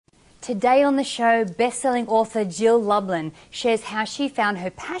Today on the show, best-selling author Jill Lublin shares how she found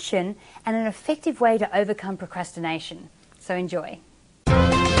her passion and an effective way to overcome procrastination. So enjoy.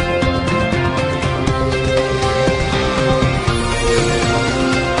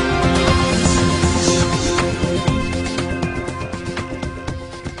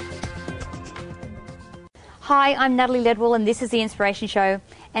 Hi, I'm Natalie Ledwell and this is The Inspiration Show.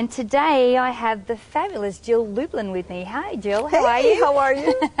 And today I have the fabulous Jill Lublin with me. Hi Jill, how are you? How are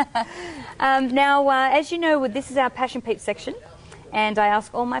you? As you know, this is our Passion Peeps section. And I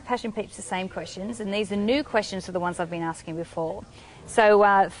ask all my Passion Peeps the same questions. And these are new questions to the ones I've been asking before.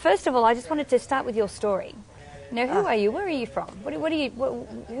 So first of all, I just wanted to start with your story. Now, who are you? Where are you from?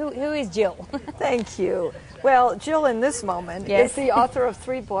 Who is Jill? Thank you. Well, Jill in this moment is the author of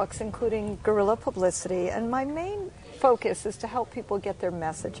 3 books, including Guerrilla Publicity, and my main focus is to help people get their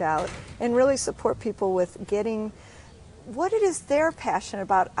message out and really support people with getting what it is they're passionate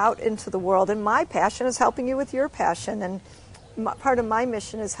about out into the world. And my passion is helping you with your passion, and part of my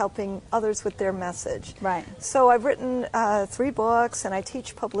mission is helping others with their message. Right. So I've written 3 books, and I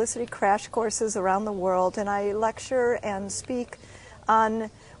teach publicity crash courses around the world, and I lecture and speak on,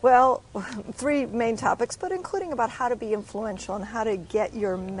 well, 3 main topics, but including about how to be influential and how to get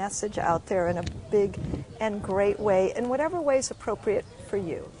your message out there in a big and great way, in whatever way is appropriate for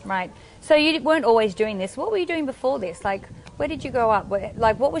you. Right. So you weren't always doing this. What were you doing before this? Like, where did you grow up?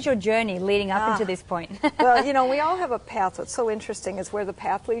 What was your journey leading up into this point? Well, you know, we all have a path. What's so interesting is where the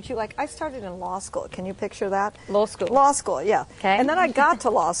path leads you. Like, I started in law school. Can you picture that? Law school. Law school, yeah. Okay. And then I got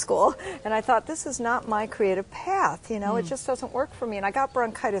to law school, and I thought, this is not my creative path. You know, it just doesn't work for me. And I got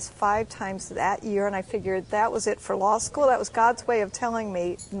bronchitis 5 times that year, and I figured that was it for law school. That was God's way of telling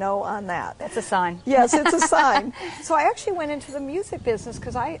me no on that. That's a sign. Yes, it's a sign. So I actually went into the music business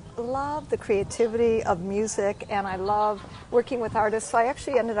because I love the creativity of music, and I love working with artists. So I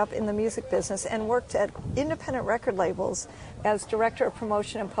actually ended up in the music business and worked at independent record labels as director of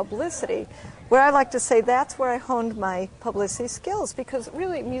promotion and publicity, where I like to say that's where I honed my publicity skills, because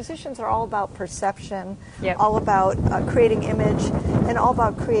really musicians are all about perception, all about creating image, and all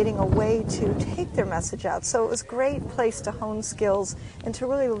about creating a way to take their message out. So it was a great place to hone skills and to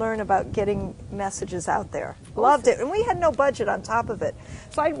really learn about getting messages out there. Loved it. And we had no budget on top of it.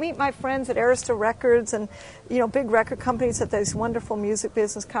 So I'd meet my friends at Arista Records and, you know, big record companies at these wonderful music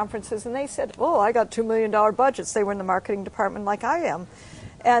business conferences, and they said, oh, I got $2 million budgets. They were in the marketing department like I am.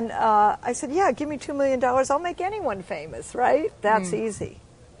 And I said, yeah, give me $2 million. I'll make anyone famous, right? That's easy.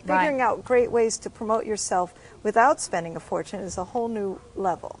 Figuring out great ways to promote yourself without spending a fortune is a whole new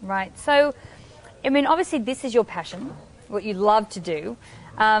level. Right. So, I mean, obviously this is your passion, what you love to do.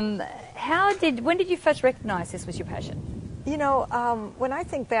 When did you first recognize this was your passion? You know, when I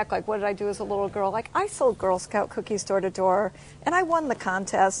think back, like, what did I do as a little girl? Like, I sold Girl Scout cookies door to door, and I won the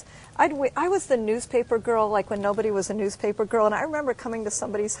contest. I was the newspaper girl, like when nobody was a newspaper girl, and I remember coming to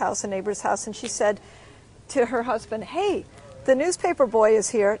somebody's house, a neighbor's house, and she said to her husband, hey, the newspaper boy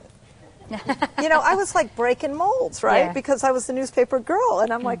is here. You know, I was like breaking molds, right? Yeah. Because I was the newspaper girl,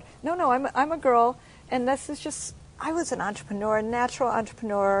 and I'm like, no, I'm a girl, and this is just, I was an entrepreneur,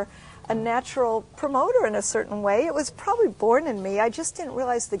 a natural promoter in a certain way. It was probably born in me. I just didn't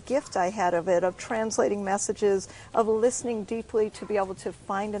realize the gift I had of it, of translating messages, of listening deeply to be able to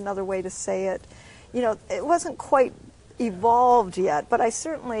find another way to say it. You know, it wasn't quite evolved yet, but I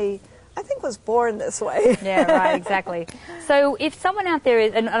think was born this way. Yeah, right, exactly. So if someone out there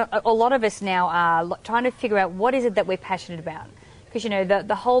is, and a lot of us now are trying to figure out what is it that we're passionate about. Because, you know,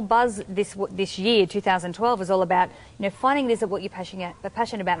 the whole buzz this year, 2012, is all about, you know, finding this at what you're passionate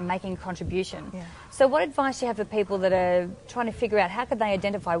about and making a contribution. Yeah. So what advice do you have for people that are trying to figure out how can they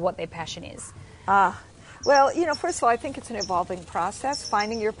identify what their passion is? Well, you know, first of all, I think it's an evolving process,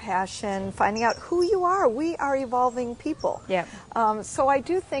 finding your passion, finding out who you are. We are evolving people. Yeah. So I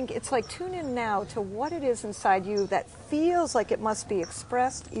do think it's like tune in now to what it is inside you that feels like it must be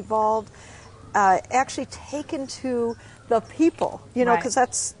expressed, evolved, actually taken to the people, you know, because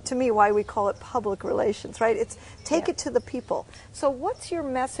that's, to me, why we call it public relations, right? It's take it to the people. So what's your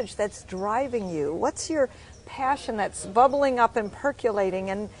message that's driving you? What's your passion that's bubbling up and percolating?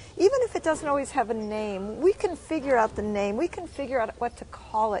 And even if it doesn't always have a name, we can figure out the name. We can figure out what to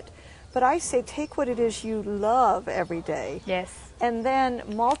call it. But I say take what it is you love every day. Yes. And then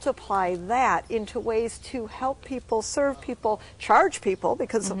multiply that into ways to help people, serve people, charge people,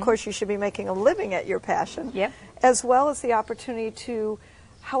 because of course you should be making a living at your passion, as well as the opportunity to,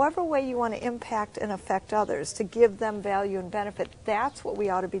 however way you want to impact and affect others, to give them value and benefit. That's what we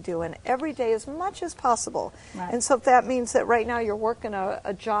ought to be doing every day as much as possible. Right. And so if that means that right now you're working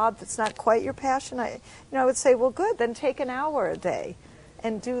a job that's not quite your passion, I would say, well, good, then take an hour a day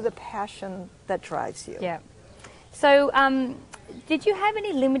and do the passion that drives you. Yeah. So, did you have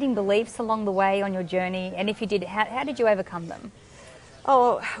any limiting beliefs along the way on your journey? And if you did, how did you overcome them?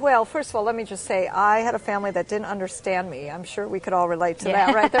 Oh, well, first of all, let me just say, I had a family that didn't understand me. I'm sure we could all relate to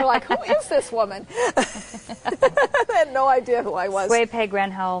that, right? They're like, who is this woman? They had no idea who I was. Square peg,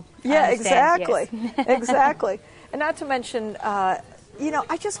 round hole. Yeah, exactly. Yes. Exactly. And not to mention, I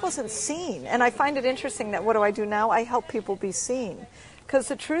just wasn't seen. And I find it interesting that what do I do now? I help people be seen. Because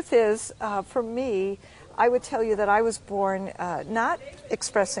the truth is, for me, I would tell you that I was born not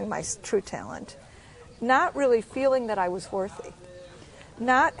expressing my true talent, not really feeling that I was worthy,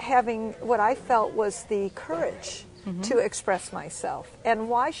 not having what I felt was the courage to express myself. And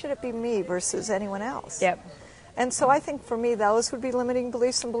why should it be me versus anyone else? Yep. And so I think for me, those would be limiting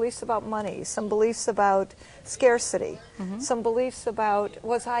beliefs, some beliefs about money, some beliefs about scarcity, some beliefs about,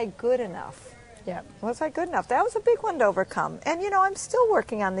 was I good enough? Yeah. Was I good enough? That was a big one to overcome. And, I'm still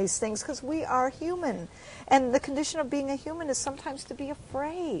working on these things because we are human. And the condition of being a human is sometimes to be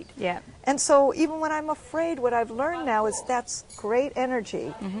afraid. Yeah. And so even when I'm afraid, what I've learned now is that's great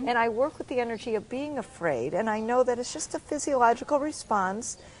energy. And I work with the energy of being afraid. And I know that it's just a physiological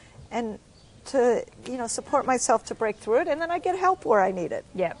response and to, support myself to break through it. And then I get help where I need it.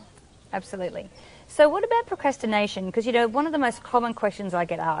 Yeah, absolutely. So what about procrastination? Because, one of the most common questions I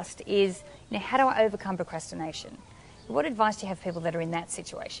get asked is, how do I overcome procrastination? What advice do you have for people that are in that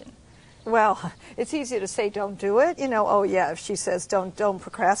situation? Well, it's easy to say don't do it. Oh yeah, if she says don't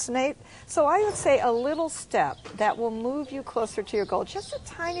procrastinate. So I would say a little step that will move you closer to your goal, just a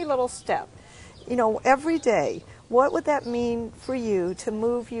tiny little step. Every day, what would that mean for you to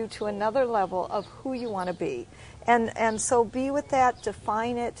move you to another level of who you want to be? And so be with that,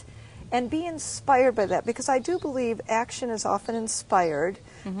 define it, and be inspired by that, because I do believe action is often inspired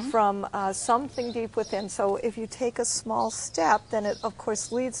from something deep within. So if you take a small step, then it, of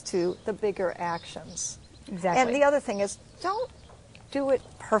course, leads to the bigger actions. Exactly. And the other thing is, don't do it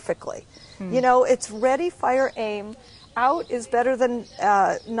perfectly. It's ready, fire, aim. Out is better than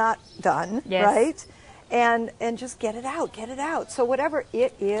not done, right? And just get it out. So whatever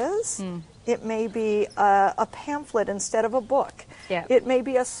it is, it may be a pamphlet instead of a book. Yeah. It may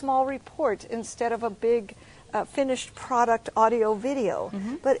be a small report instead of a big finished product audio video.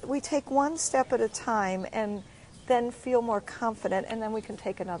 But we take one step at a time and then feel more confident, and then we can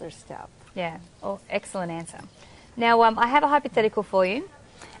take another step. Yeah, excellent answer. Now, I have a hypothetical for you.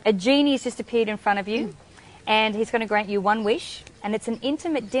 A genie has just appeared in front of you, and he's going to grant you one wish, and it's an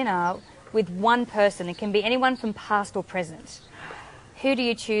intimate dinner with one person. It can be anyone from past or present. Who do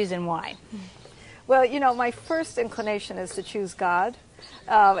you choose and why? Well, my first inclination is to choose God.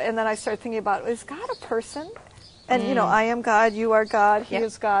 And then I start thinking about, is God a person? And, I am God, you are God, He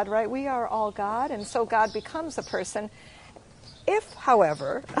is God, right? We are all God, and so God becomes a person. If,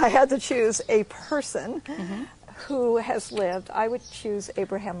 however, I had to choose a person who has lived, I would choose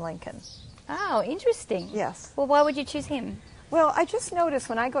Abraham Lincoln. Oh, interesting. Yes. Well, why would you choose him? Well, I just noticed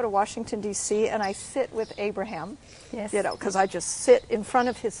when I go to Washington, D.C., and I sit with Abraham, because I just sit in front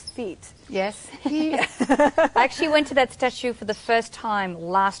of his feet. Yes. I actually went to that statue for the first time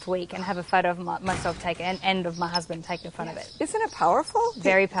last week and have a photo of myself taken and of my husband taken in front of it. Isn't it powerful?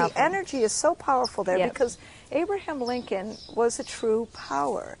 Very powerful. The energy is so powerful there because Abraham Lincoln was a true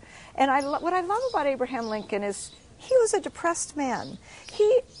power. And what I love about Abraham Lincoln is he was a depressed man.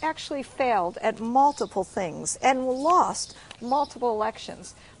 He actually failed at multiple things and lost multiple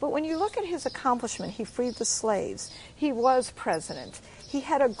elections. But when you look at his accomplishment, he freed the slaves. He was president. He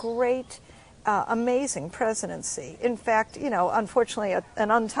had a great, amazing presidency. In fact, unfortunately, an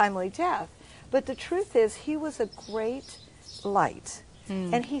untimely death. But the truth is, he was a great light.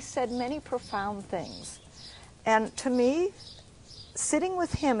 And he said many profound things. And to me, sitting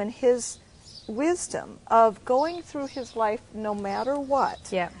with him and his wisdom of going through his life no matter what,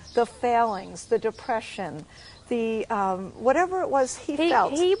 the failings, the depression, the whatever it was he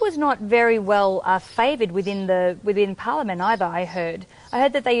felt. He was not very well favoured within Parliament either, I heard. I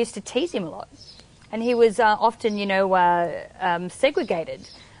heard that they used to tease him a lot. And he was often, segregated.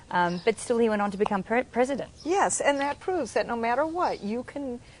 But still he went on to become president. Yes, and that proves that no matter what, you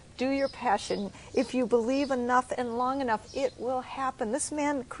can do your passion. If you believe enough and long enough, it will happen. This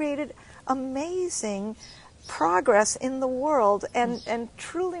man created amazing progress in the world and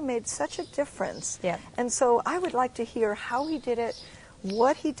truly made such a difference. And so I would like to hear how he did it,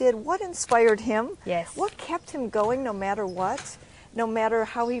 what he did, what inspired him, what kept him going no matter what, no matter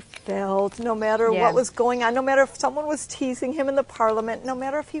how he felt, no matter what was going on, no matter if someone was teasing him in the Parliament, no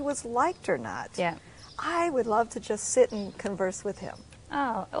matter if he was liked or not. I would love to just sit and converse with him.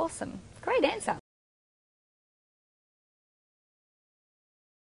 Oh, awesome. Great answer.